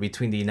trade war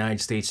between the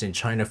United States and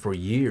China for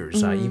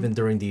years, even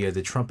during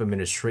the Trump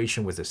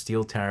administration with the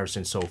steel tariffs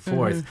and so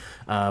forth.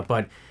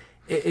 But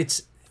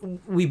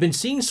we've been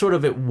seeing sort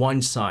of at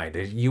one side,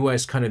 the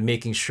U.S. kind of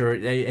making sure,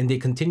 and they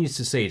continue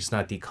to say it's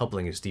not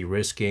decoupling, it's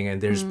de-risking,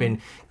 and there's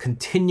been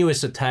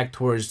continuous attack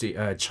towards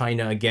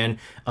China again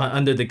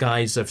under the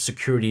guise of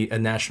security,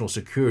 national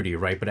security,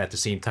 right? But at the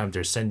same time,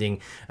 they're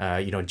sending,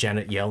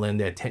 Janet Yellen,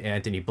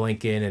 Anthony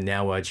Blinken, and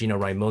now Gina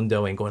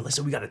Raimondo, and going,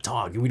 listen, we got to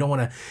talk. We don't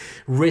want to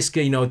risk,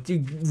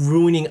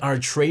 ruining our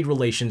trade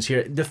relations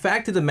here. The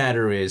fact of the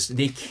matter is,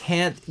 they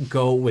can't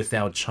go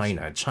without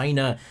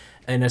China.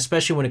 And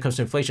especially when it comes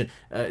to inflation,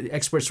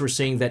 experts were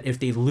saying that if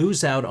they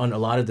lose out on a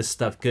lot of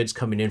the goods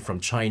coming in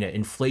from China,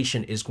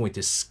 inflation is going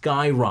to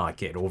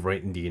skyrocket over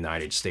in the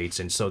United States.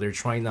 And so they're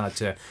trying not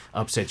to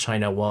upset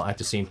China while at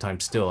the same time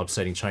still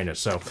upsetting China.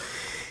 So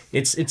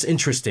it's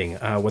interesting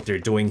what they're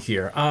doing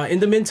here. In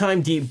the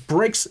meantime, the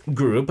BRICS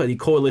group, the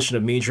coalition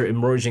of major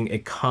emerging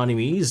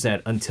economies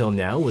that until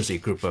now was a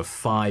group of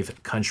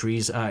 5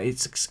 countries,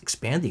 it's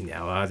expanding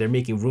now. They're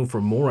making room for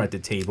more at the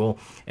table.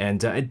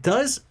 And it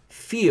does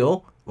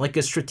feel like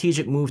a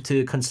strategic move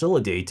to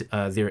consolidate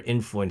their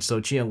influence. So,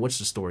 Jian, what's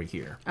the story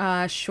here?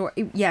 Sure.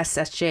 Yes,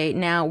 SJ.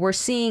 Now, we're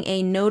seeing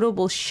a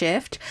notable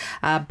shift.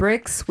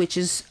 BRICS, which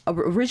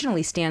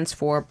originally stands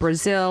for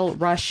Brazil,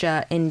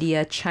 Russia,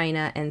 India,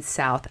 China, and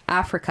South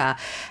Africa,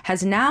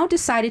 has now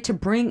decided to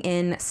bring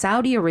in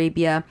Saudi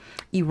Arabia,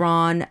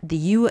 Iran,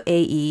 the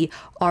UAE,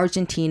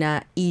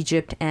 Argentina,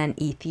 Egypt, and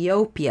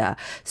Ethiopia.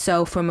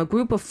 So from a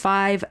group of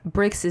 5,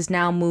 BRICS is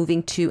now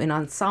moving to an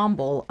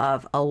ensemble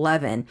of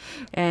 11.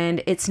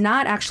 And it's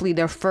not actually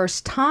their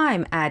first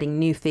time adding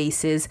new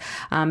faces.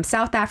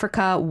 South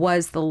Africa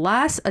was the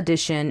last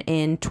addition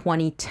in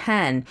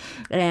 2010.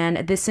 And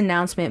this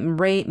announcement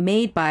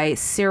made by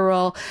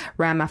Cyril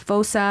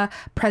Ramaphosa,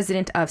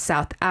 president of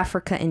South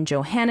Africa in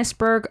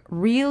Johannesburg,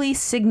 really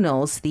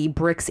signals the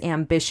BRICS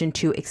ambition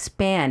to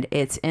expand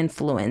its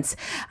influence.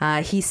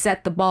 He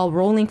set the ball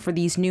rolling for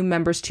these new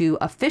members to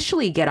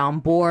officially get on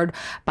board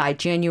by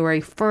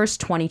January 1st,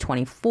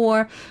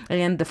 2024.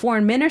 And the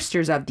foreign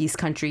ministers of these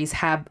countries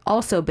have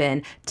also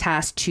been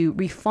tasked to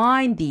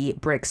refine the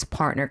BRICS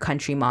partner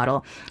country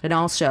model and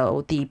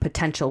also the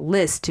potential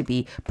list to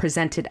be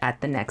presented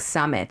at the next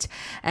summit.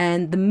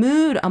 And the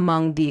mood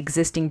among the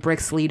existing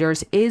BRICS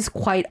leaders is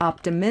quite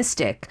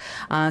optimistic.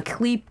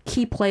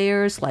 Key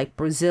players like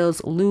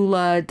Brazil's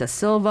Lula da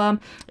Silva,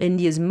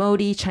 India's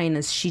Modi,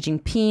 China's Xi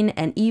Jinping,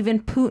 and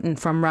even Putin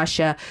from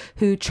Russia,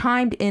 who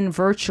chimed in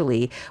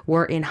virtually,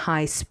 were in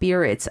high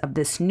spirits of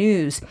this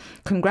news,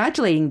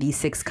 congratulating these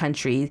 6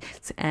 countries.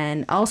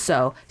 And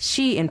also,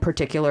 Xi in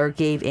particular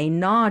gave a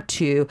nod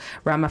to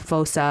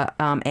Ramaphosa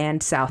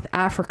and South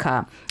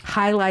Africa,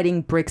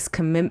 highlighting BRICS'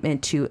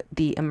 commitment to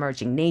the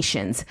emerging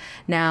nations.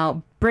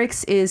 Now,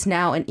 BRICS is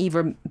now an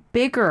even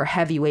bigger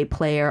heavyweight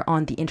player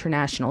on the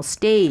international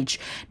stage.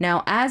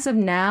 Now, as of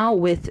now,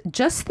 with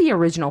just the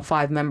original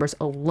 5 members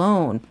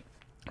alone,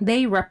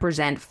 they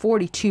represent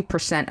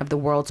 42% of the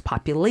world's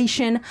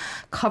population,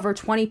 cover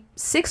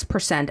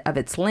 26% of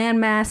its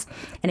landmass,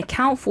 and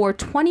account for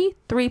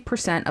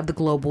 23% of the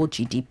global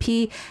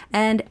GDP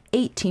and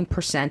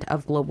 18%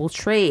 of global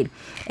trade.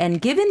 And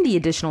given the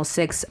additional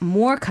 6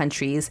 more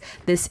countries,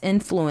 this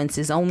influence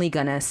is only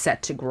going to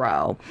set to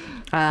grow.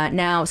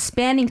 Now,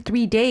 spanning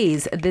 3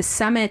 days, this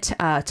summit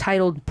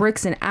titled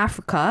BRICS in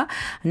Africa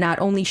not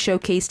only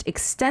showcased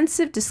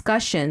extensive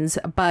discussions,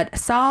 but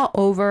saw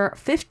over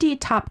 50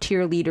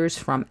 top-tier leaders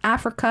from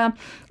Africa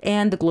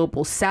and the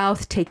global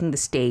south taking the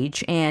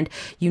stage. And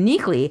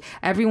uniquely,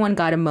 everyone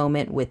got a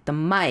moment with the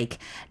mic.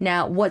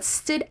 Now, what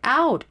stood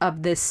out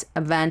of this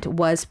event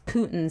was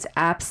Putin's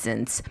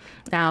absence.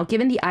 Now,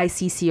 given the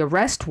ICC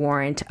arrest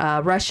warrant,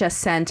 Russia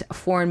sent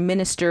Foreign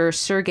Minister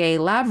Sergei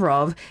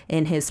Lavrov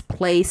in his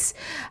place.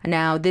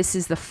 Now, this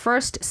is the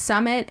first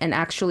summit, and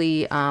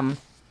actually a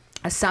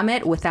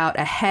summit without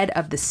a head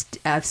of the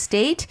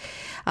state.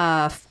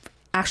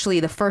 Actually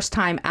the first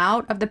time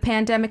out of the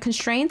pandemic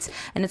constraints.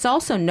 And it's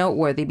also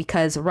noteworthy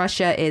because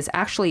Russia is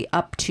actually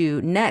up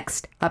to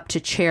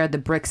chair the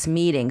BRICS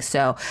meeting.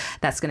 So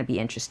that's going to be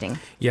interesting.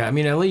 Yeah, I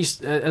mean, at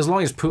least as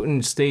long as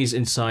Putin stays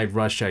inside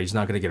Russia, he's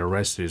not going to get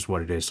arrested is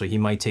what it is. So he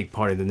might take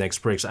part in the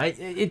next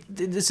BRICS.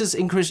 This is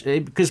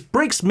increasing because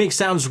BRICS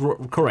sounds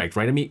correct,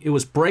 right? I mean, it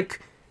was BRIC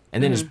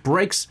and then it's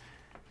BRICS.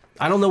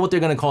 I don't know what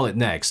they're going to call it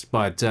next,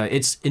 but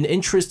it's an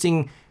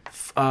interesting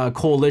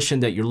coalition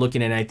that you're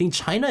looking at. And I think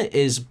China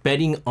is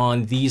betting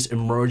on these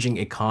emerging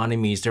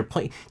economies.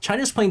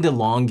 China's playing the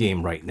long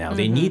game right now.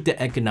 They need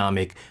the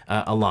economic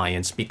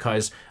alliance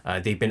because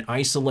they've been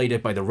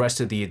isolated by the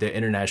rest of the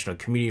international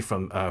community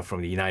from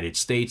the United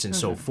States and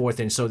so forth.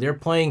 And so they're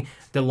playing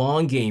the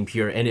long game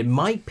here, and it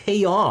might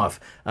pay off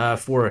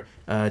for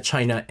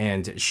China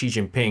and Xi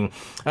Jinping.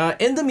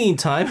 In the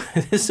meantime,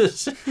 this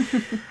is,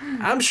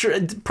 I'm sure,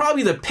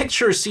 probably the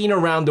picture seen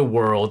around the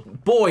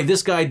world. Boy,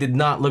 this guy did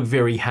not look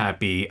very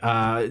happy.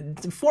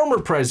 Former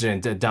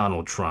President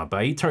Donald Trump,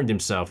 he turned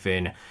himself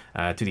in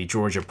to the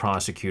Georgia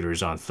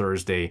prosecutors on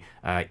Thursday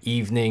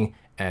evening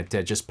at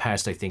just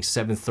past, I think,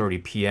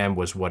 7:30 p.m.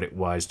 was what it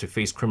was, to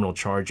face criminal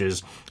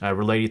charges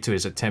related to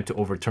his attempt to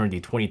overturn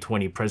the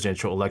 2020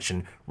 presidential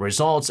election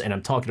results. And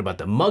I'm talking about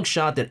the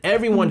mugshot that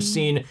everyone's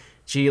seen.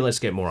 Gee, let's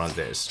get more on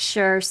this.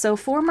 Sure. So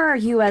former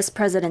U.S.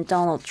 President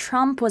Donald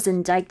Trump was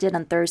indicted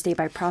on Thursday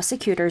by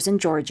prosecutors in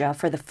Georgia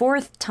for the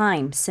fourth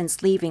time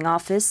since leaving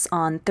office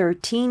on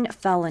 13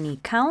 felony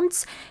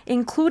counts,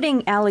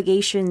 including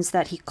allegations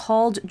that he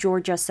called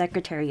Georgia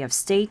Secretary of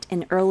State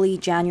in early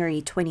January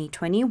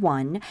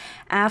 2021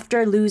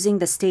 after losing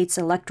the state's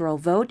electoral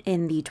vote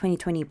in the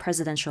 2020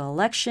 presidential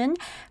election,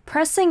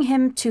 pressing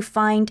him to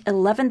find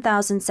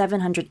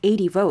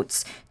 11,780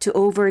 votes to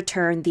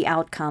overturn the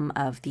outcome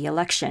of the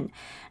election.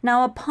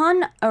 Now,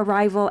 upon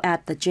arrival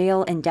at the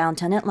jail in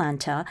downtown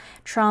Atlanta,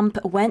 Trump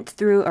went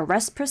through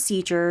arrest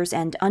procedures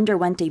and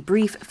underwent a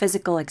brief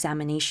physical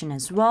examination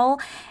as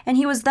well. And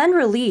he was then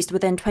released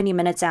within 20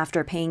 minutes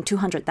after paying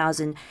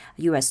 $200,000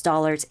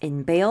 US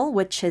in bail,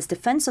 which his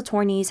defense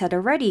attorneys had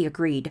already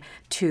agreed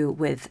to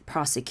with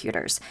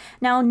prosecutors.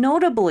 Now,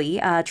 notably,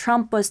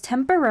 Trump was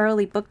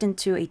temporarily booked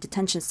into a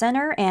detention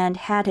center and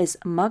had his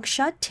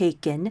mugshot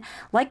taken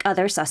like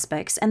other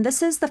suspects. And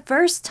this is the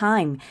first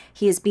time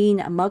he has been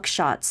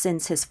mugshot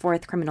since his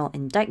fourth criminal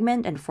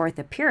indictment and fourth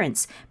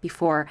appearance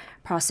before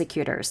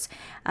prosecutors.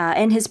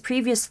 In his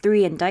previous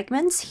three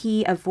indictments,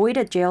 he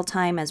avoided jail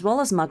time as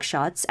well as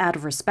mugshots out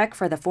of respect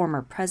for the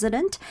former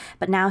president,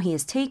 but now he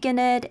has taken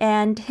it,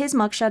 and his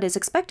mugshot is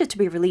expected to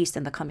be released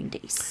in the coming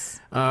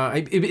days.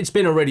 It's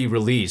been already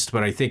released,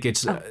 but I think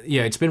it's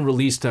been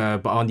released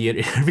on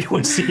the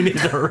everyone's seen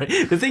it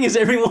already. The thing is,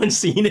 everyone's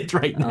seen it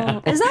right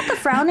now. Is that the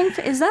frowning?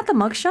 Is that the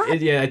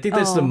mugshot? Yeah, I think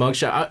that's the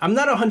mugshot. I'm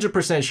not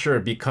 100% sure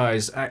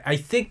because I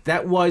think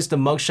that was the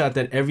mugshot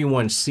that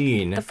everyone's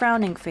seen. The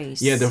frowning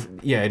face.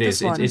 Yeah, it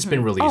is. It's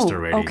been released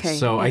already. Okay.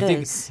 So it I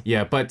think is.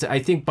 but I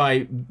think by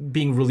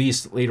being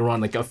released later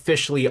on, like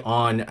officially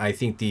on, I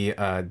think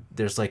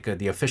there's like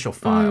the official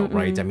file,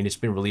 right? I mean, it's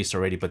been released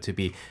already, but to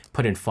be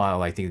put in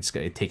file, I think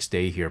it takes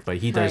day here. But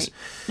he does.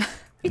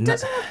 It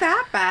doesn't look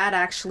that bad,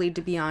 actually,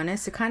 to be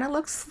honest. It kind of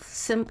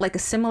looks like a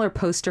similar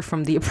poster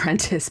from The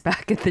Apprentice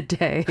back in the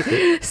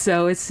day.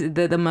 So it's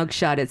the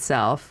mugshot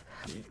itself.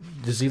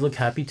 Does he look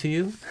happy to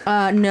you?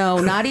 No,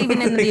 not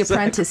even in The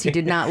Apprentice. He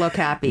did not look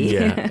happy.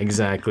 Yeah,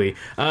 exactly.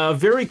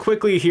 Very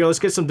quickly here, let's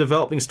get some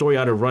developing story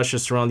out of Russia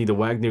surrounding the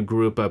Wagner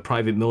Group, a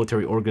private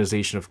military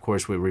organization, of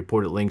course, with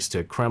reported links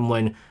to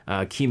Kremlin.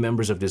 Key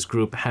members of this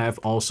group have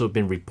also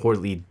been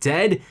reportedly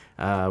dead,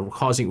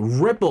 causing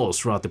ripples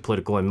throughout the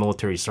political and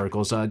military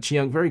circles.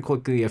 Jiyoung, very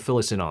quickly, fill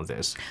us in on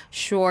this.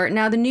 Sure.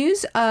 Now, the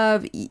news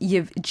of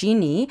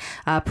Yevgeny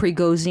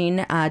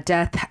Prigozhin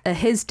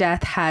his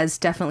death has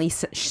definitely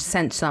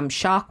sent some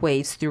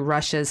shockwaves through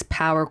Russia's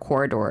power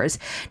corridors.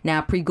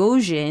 Now,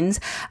 Prigozhin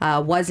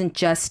wasn't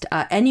just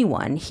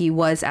anyone. He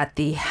was at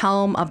the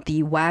helm of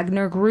the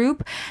Wagner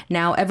Group.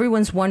 Now,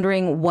 everyone's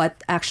wondering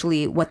what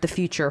the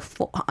future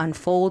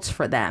unfolds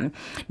for them.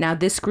 Now,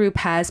 this group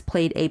has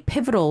played a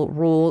pivotal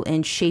role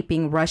in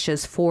shaping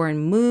Russia's foreign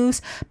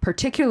moves,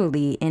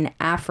 particularly in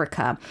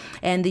Africa.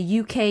 And the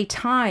UK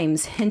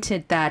Times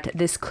hinted that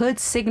this could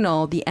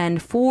signal the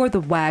end for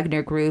the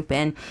Wagner Group.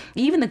 And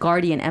even The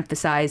Guardian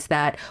emphasized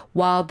that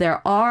while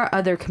there are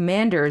other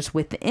commanders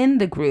within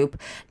the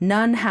group,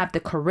 none have the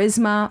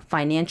charisma,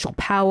 financial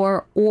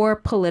power, or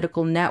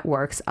political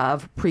networks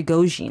of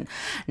Prigozhin.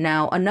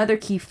 Now, another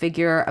key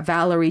figure,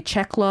 Valery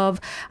Cheklov,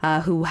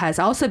 who has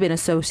also been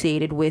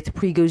associated with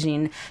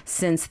Prigozhin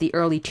since the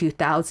early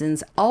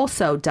 2000s,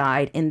 also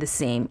died in the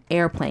same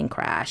airplane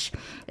crash.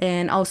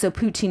 And also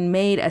Putin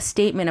made a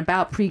statement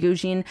about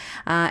Prigozhin,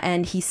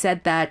 and he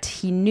said that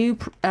he knew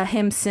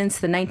him since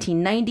the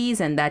 1990s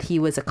and that he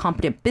was a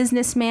competent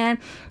businessman,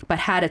 but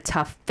had a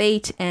tough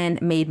fate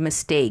and made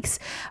mistakes.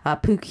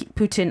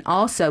 Putin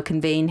also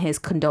conveying his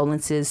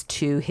condolences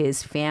to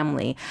his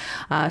family.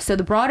 So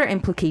the broader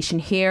implication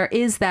here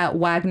is that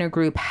Wagner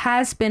Group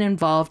has been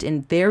involved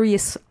in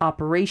various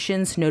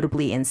operations,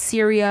 notably in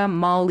Syria,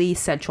 Mali,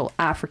 Central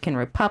African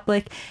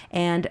Republic,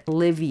 and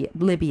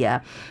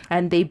Libya.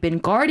 And they've been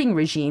guarding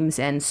regimes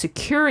and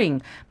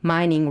securing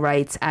mining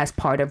rights as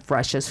part of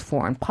Russia's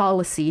foreign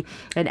policy.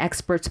 And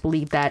experts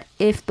believe that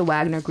if the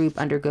Wagner Group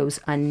undergoes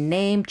a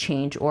name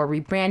change or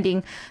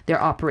rebranding,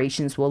 their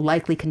operations will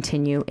likely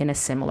continue in a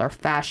similar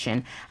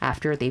fashion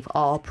after they've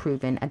all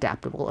proven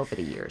adaptable over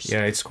the years.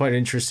 Yeah, it's quite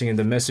interesting. And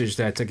the message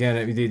that,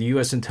 again, the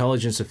U.S.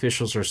 intelligence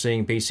officials are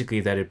saying basically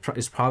that it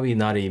is probably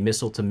not a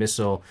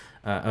missile-to-missile,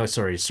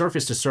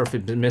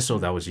 surface-to-surface missile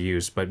that was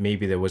used, but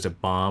maybe there was a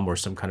bomb or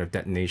some kind of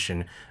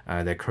detonation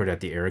that occurred at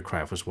the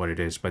aircraft was what it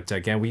is. But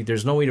again,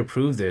 there's no way to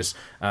prove this,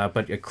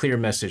 but a clear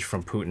message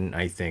from Putin,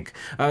 I think.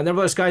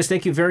 Nevertheless, guys,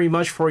 thank you very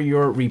much for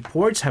your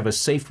reports. Have a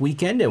safe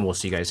weekend, and we'll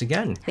see you guys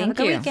again. Thank Have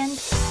a you. good weekend.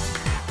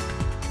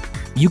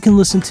 You can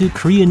listen to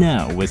Korea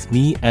Now with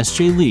me,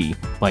 SJ Lee,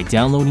 by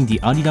downloading the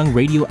Arirang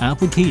Radio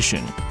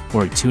application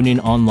or tune in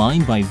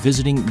online by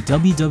visiting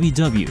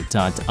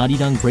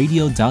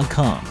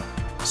www.arirangradio.com.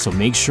 So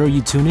make sure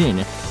you tune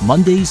in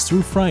Mondays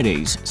through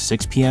Fridays,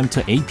 6 p.m.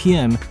 to 8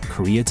 p.m.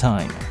 Korea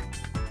time.